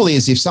the trouble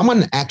is, if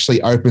someone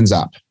actually opens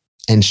up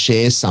and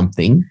shares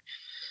something,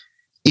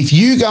 if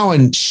you go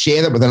and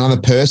share that with another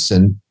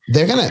person,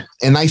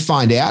 and they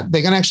find out,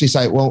 they're going to actually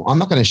say, well, I'm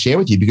not going to share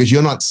with you because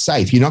you're not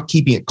safe. You're not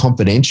keeping it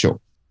confidential.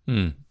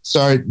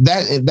 So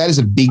that is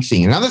a big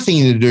thing. Another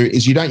thing to do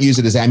is you don't use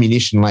it as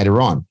ammunition later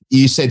on.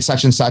 You said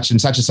such and such and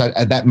such and such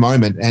at that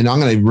moment, and I'm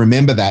going to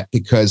remember that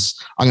because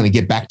I'm going to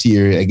get back to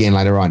you again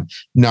later on.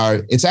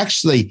 No, it's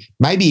actually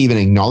maybe even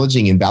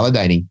acknowledging and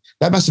validating.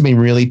 That must have been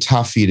really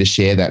tough for you to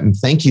share that. And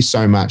thank you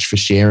so much for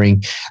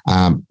sharing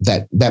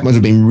that. That must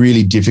have been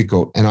really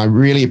difficult. And I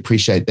really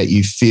appreciate that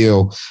you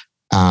feel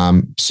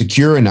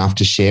secure enough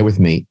to share with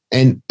me.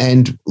 And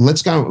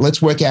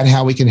let's work out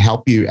how we can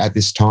help you at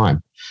this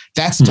time.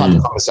 That's the type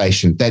of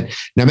conversation that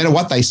no matter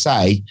what they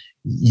say,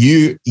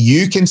 you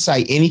can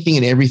say anything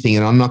and everything,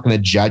 and I'm not going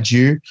to judge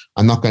you.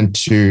 I'm not going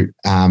to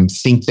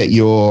think that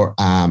you're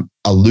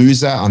a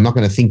loser. I'm not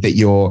going to think that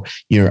you're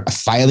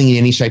failing in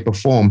any shape or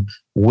form.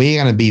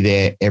 We're going to be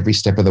there every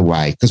step of the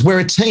way because we're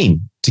a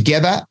team.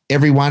 Together,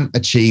 everyone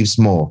achieves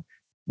more.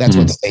 That's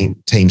what the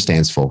team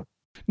stands for.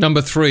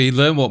 Number 3,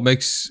 learn what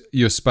makes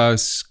your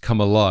spouse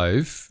come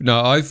alive.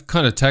 Now, I've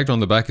kind of tagged on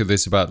the back of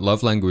this about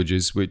love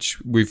languages,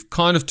 which we've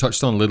kind of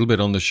touched on a little bit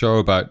on the show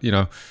about,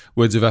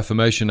 words of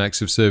affirmation,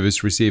 acts of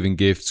service, receiving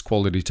gifts,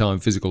 quality time,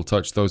 physical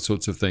touch, those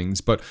sorts of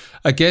things. But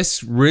I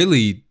guess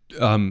really,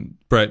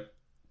 Brett,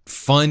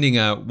 finding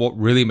out what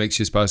really makes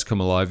your spouse come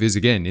alive is,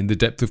 again, in the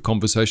depth of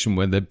conversation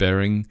when they're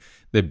bearing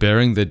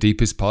the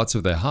deepest parts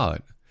of their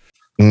heart.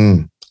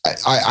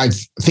 I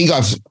think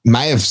I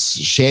may have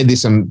shared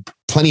this on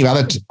plenty of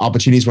other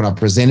opportunities when I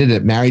presented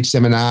at marriage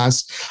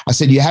seminars. I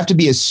said, you have to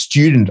be a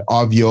student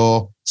of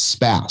your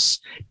spouse.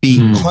 Be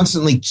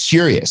constantly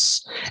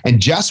curious. And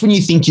just when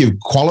you think you've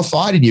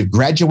qualified and you've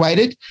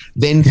graduated,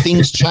 then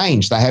things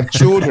change. They have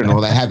children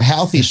or they have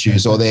health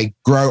issues or they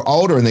grow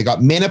older and they've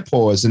got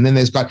menopause. And then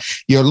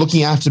you're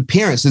looking after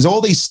parents. There's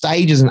all these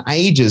stages and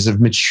ages of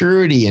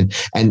maturity and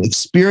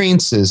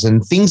experiences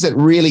and things that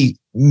really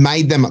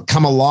made them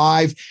come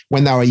alive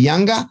when they were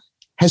younger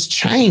has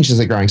changed as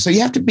they're growing. So you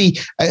have to be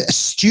a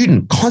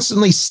student,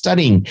 constantly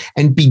studying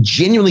and be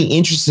genuinely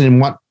interested in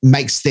what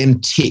makes them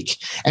tick.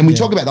 And we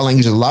talk about the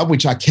language of love,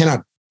 which I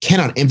cannot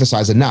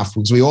emphasize enough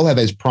because we all have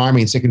those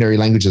primary and secondary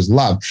languages of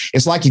love.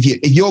 It's like if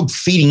you're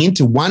feeding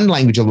into one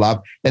language of love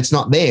that's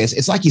not theirs,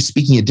 it's like you're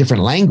speaking a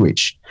different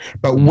language.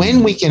 But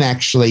when we can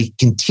actually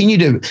continue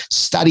to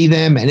study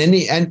them and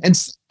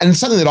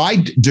something that I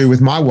do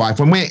with my wife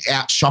when we're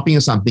out shopping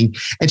or something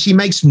and she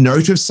makes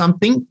note of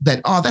something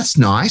that, oh, that's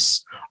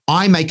nice.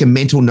 I make a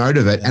mental note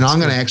of it and I'm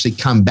going to actually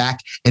come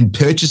back and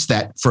purchase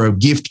that for a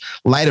gift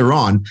later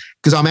on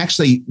because I'm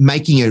actually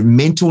making a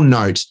mental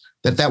note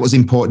that was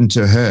important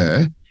to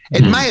her.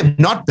 It may have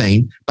not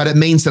been, but it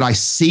means that I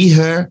see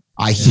her,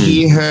 I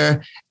hear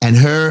her, and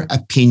her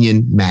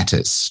opinion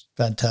matters.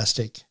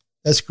 Fantastic.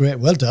 That's great.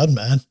 Well done,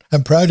 man.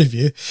 I'm proud of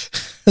you.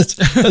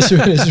 That's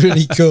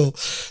really cool.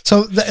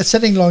 So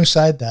sitting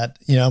alongside that,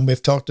 and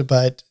we've talked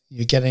about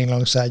you getting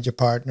alongside your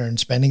partner and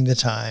spending the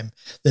time.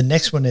 The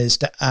next one is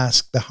to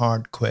ask the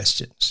hard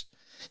questions.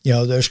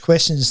 There's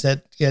questions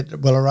that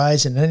will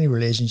arise in any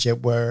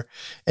relationship where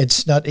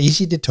it's not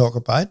easy to talk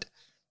about,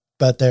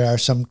 but there are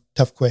some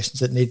tough questions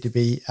that need to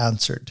be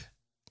answered.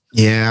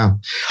 Yeah.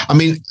 I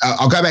mean,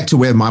 I'll go back to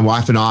where my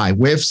wife and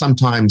we've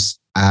sometimes,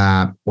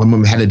 when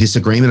we've had a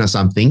disagreement or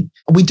something,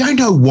 we don't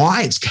know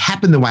why it's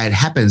happened the way it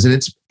happens and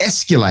it's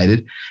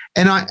escalated.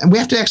 And we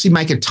have to actually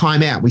make a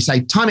timeout. We say,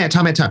 time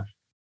out.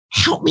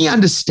 Help me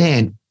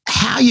understand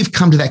how you've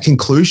come to that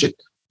conclusion.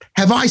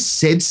 Have I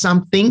said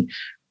something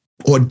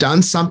or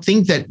done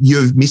something that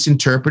you've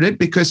misinterpreted?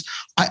 Because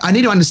I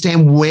need to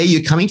understand where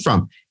you're coming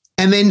from.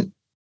 And then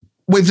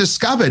we've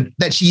discovered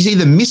that she's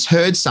either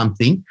misheard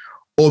something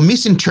or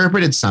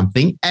misinterpreted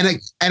something, and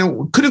it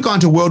could have gone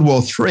to World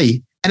War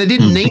III, and it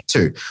didn't need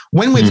to.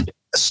 When we've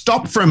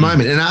stopped for a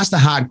moment and asked the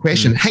hard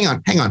question, hang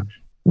on,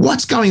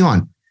 what's going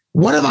on?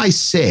 What have I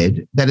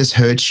said that has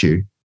hurt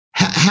you?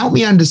 Help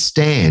me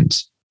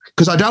understand,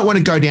 because I don't want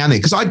to go down there,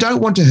 because I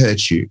don't want to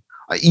hurt you.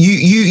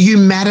 You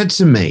matter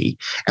to me.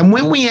 And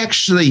when we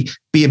actually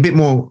be a bit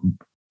more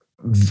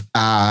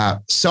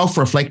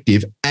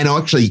self-reflective and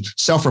actually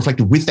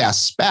self-reflective with our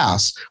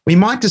spouse, we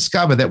might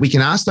discover that we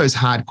can ask those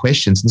hard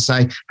questions and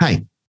say,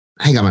 hey,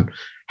 hang on,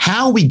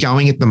 how are we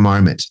going at the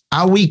moment?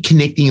 Are we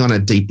connecting on a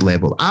deep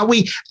level?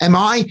 Am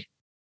I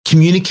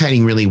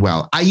communicating really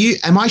well?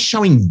 Am I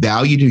showing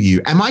value to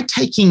you? Am I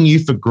taking you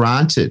for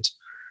granted?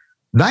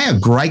 They are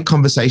great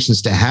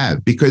conversations to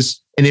have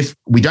and if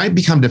we don't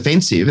become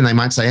defensive and they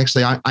might say,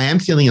 actually, I am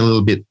feeling a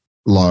little bit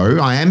low.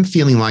 I am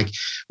feeling like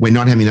we're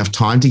not having enough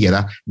time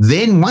together.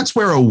 Then once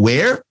we're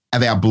aware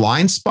of our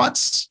blind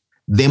spots,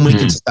 then we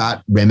can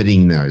start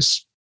remedying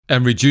those.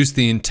 And reduce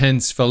the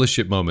intense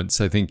fellowship moments,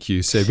 I think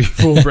you said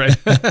before, Brett.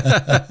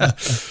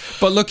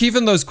 But look,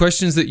 even those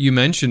questions that you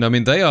mentioned, I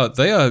mean, they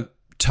are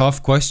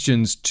tough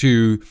questions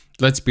to,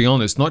 let's be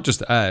honest, not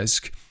just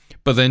ask,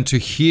 but then to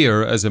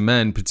hear as a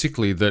man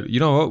particularly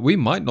that, we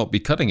might not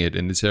be cutting it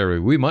in this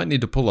area. We might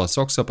need to pull our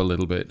socks up a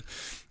little bit.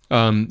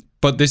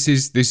 But this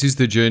is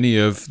the journey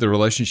of the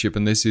relationship,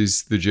 and this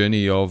is the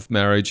journey of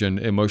marriage and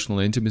emotional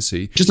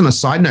intimacy. Just on a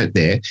side note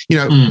there,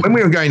 when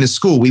we were going to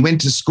school, we went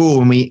to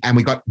school and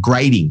we got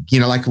grading,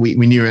 like we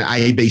knew an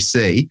A, B,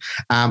 C.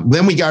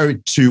 When we go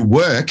to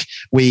work,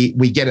 we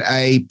get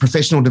a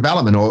professional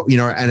development or,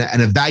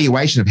 an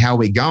evaluation of how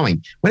we're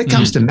going. When it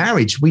comes to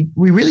marriage, we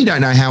really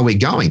don't know how we're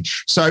going.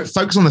 So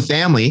Focus on the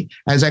Family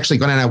has actually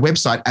got on our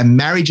website a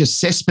marriage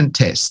assessment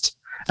test.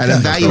 An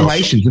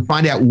evaluation to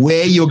find out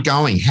where you're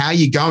going, how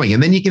you're going.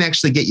 And then you can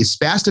actually get your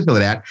spouse to fill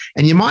it out.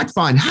 And you might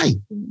find, hey,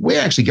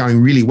 we're actually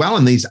going really well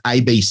in these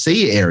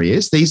ABC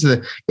areas. These are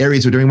the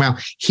areas we're doing well.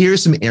 Here are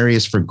some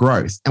areas for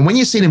growth. And when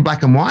you see it in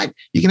black and white,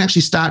 you can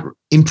actually start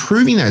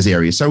improving those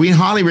areas. So we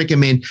highly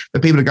recommend for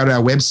people to go to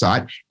our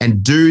website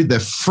and do the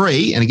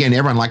free, and again,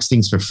 everyone likes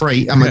things for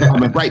free. I'm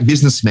a great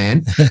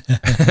businessman.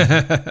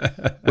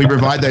 We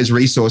provide those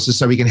resources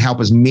so we can help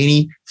as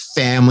many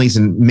families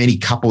and many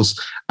couples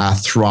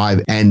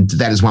thrive. And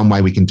that is one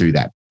way we can do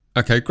that.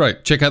 Okay,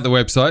 great. Check out the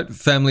website,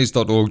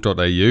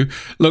 families.org.au.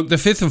 Look, the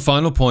fifth and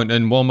final point,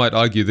 and one might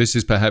argue this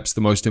is perhaps the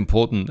most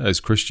important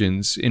as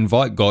Christians,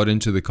 invite God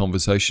into the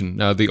conversation.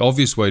 Now, the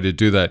obvious way to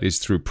do that is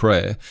through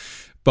prayer.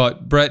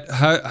 But Brett,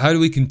 how do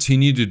we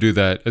continue to do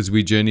that as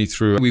we journey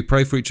through? We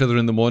pray for each other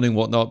in the morning,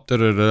 whatnot,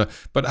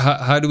 but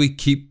how do we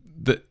keep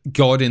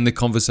God in the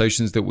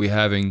conversations that we're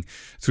having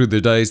through the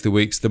days, the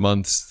weeks, the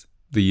months,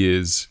 the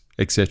years,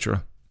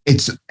 etc.?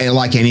 It's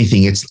like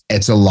anything.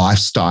 It's a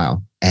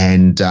lifestyle.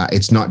 And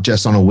it's not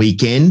just on a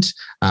weekend.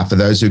 For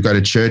those who go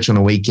to church on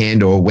a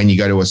weekend or when you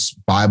go to a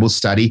Bible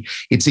study,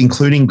 it's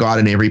including God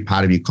in every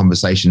part of your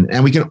conversation.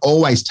 And we can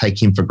always take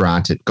him for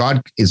granted.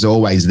 God is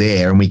always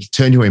there and we can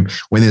turn to him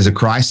when there's a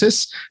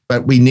crisis,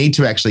 but we need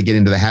to actually get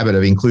into the habit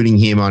of including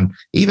him on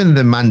even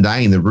the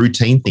mundane, the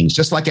routine things,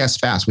 just like our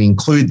spouse. We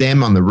include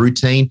them on the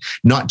routine,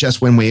 not just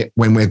when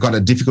we've got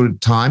a difficult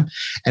time.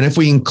 And if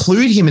we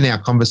include him in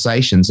our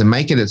conversations and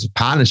make it as a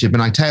partnership,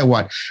 and I tell you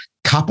what,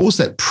 couples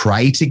that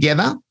pray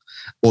together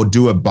or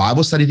do a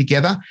Bible study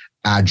together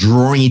are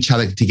drawing each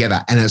other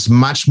together, and it's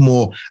much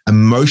more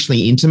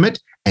emotionally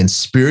intimate and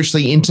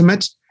spiritually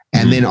intimate.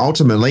 And then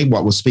ultimately,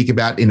 what we'll speak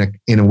about in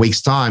a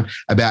week's time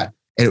about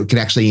it can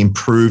actually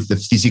improve the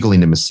physical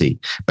intimacy.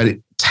 But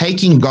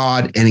taking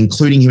God and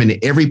including him in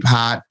every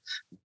part,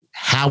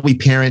 how we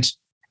parent,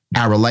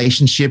 our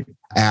relationship,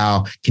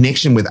 our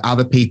connection with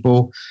other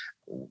people.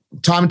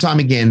 Time and time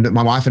again,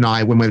 my wife and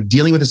I, when we're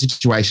dealing with a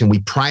situation, we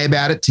pray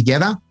about it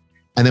together.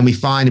 And then we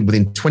find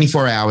within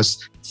 24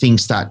 hours,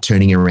 things start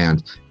turning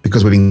around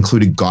because we've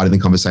included God in the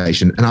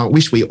conversation. And I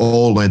wish we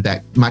all learned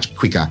that much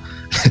quicker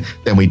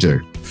than we do.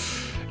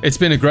 It's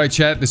been a great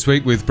chat this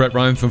week with Brett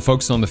Ryan from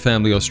Focus on the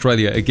Family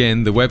Australia.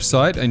 Again, the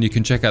website, and you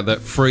can check out that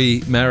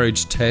free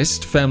marriage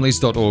test.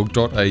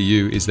 Families.org.au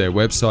is their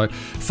website.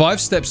 5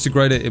 steps to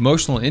greater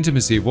emotional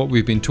intimacy, what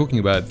we've been talking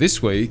about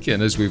this week,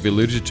 and as we've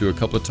alluded to a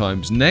couple of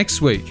times,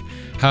 next week,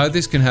 how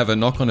this can have a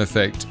knock-on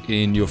effect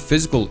in your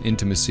physical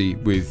intimacy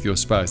with your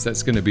spouse.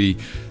 That's going to be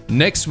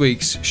next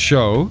week's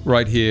show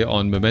right here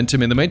on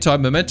Momentum. In the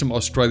meantime,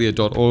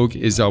 MomentumAustralia.org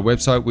is our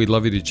website. We'd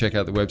love you to check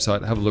out the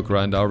website, have a look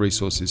around our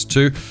resources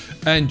too.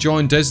 And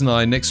join Des and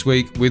I next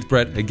week with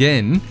Brett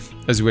again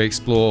as we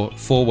explore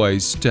 4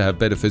 ways to have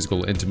better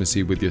physical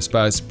intimacy with your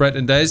spouse. Brett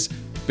and Des,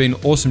 been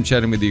awesome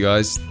chatting with you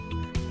guys.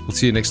 We'll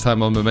see you next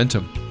time on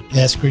Momentum.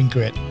 Yes, green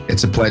grit.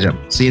 It's a pleasure.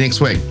 See you next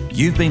week.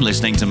 You've been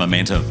listening to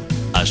Momentum,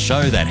 a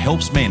show that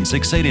helps men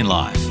succeed in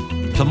life.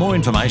 For more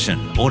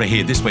information or to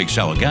hear this week's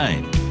show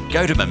again,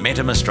 go to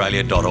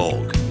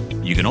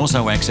MomentumAustralia.org. You can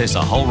also access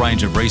a whole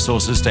range of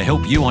resources to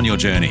help you on your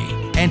journey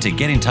and to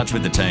get in touch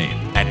with the team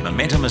at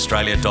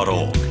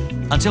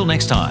MomentumAustralia.org. Until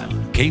next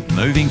time, keep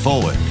moving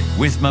forward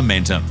with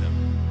Momentum.